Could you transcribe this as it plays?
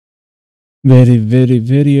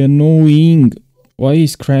Very annoying. Why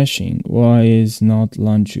is crashing? Why is not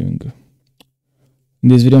launching? In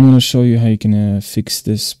this video I'm going to show you how you can fix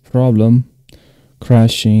this problem,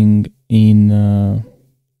 crashing in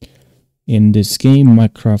this game,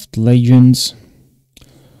 Minecraft Legends.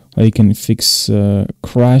 How you can fix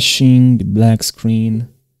crashing, black screen,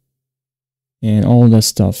 and all that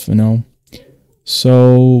stuff, you know.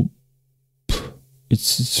 So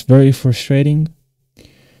it's very frustrating.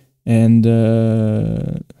 And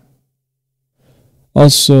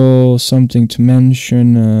also something to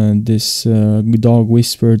mention, this dog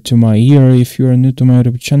whispered to my ear. If you are new to my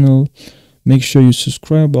YouTube channel, make sure you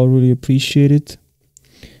subscribe. I'll really appreciate it,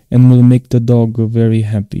 and will make the dog very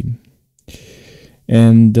happy.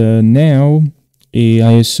 And now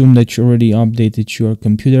I assume that you already updated your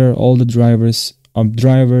computer, all the drivers,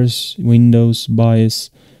 Windows,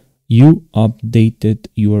 BIOS. You updated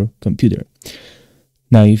your computer.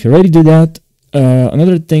 Now, if you already did that,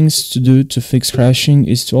 another things to do to fix crashing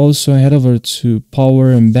is to also head over to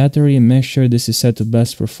power and battery and make sure this is set to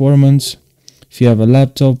best performance. If you have a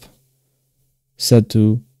laptop, set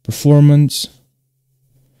to performance.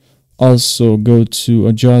 Also go to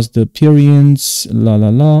adjust the appearance,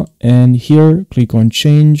 and here click on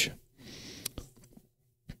change.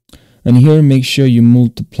 And here make sure you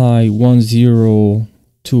multiply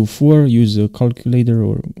 1024, use a calculator,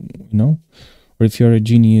 or or if you're a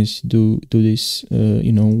genius, do this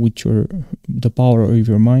with the power of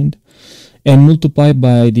your mind, and multiply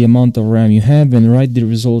by the amount of RAM you have and write the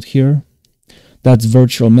result here. That's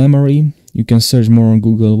virtual memory. You can search more on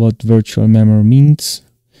Google what virtual memory means.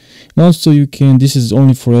 And also you can, this is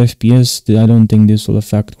only for FPS. I don't think this will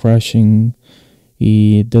affect crashing.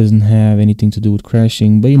 It doesn't have anything to do with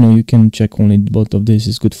crashing, but you can check only both of this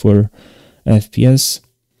is good for FPS.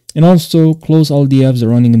 And also close all the apps that are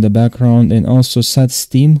running in the background, and also set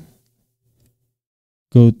Steam.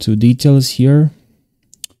 Go to details here,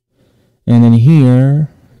 and then here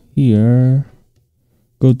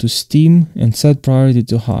go to Steam and set priority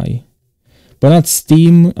to high. But not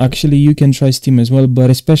Steam, actually you can try Steam as well, but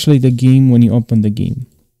especially the game when you open the game.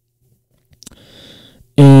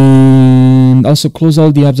 And also close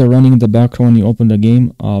all the apps that are running in the background when you open the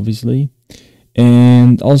game, obviously.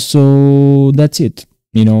 And also that's it.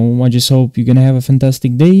 I just hope you're gonna have a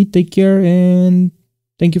fantastic day. Take care, and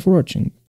thank you for watching.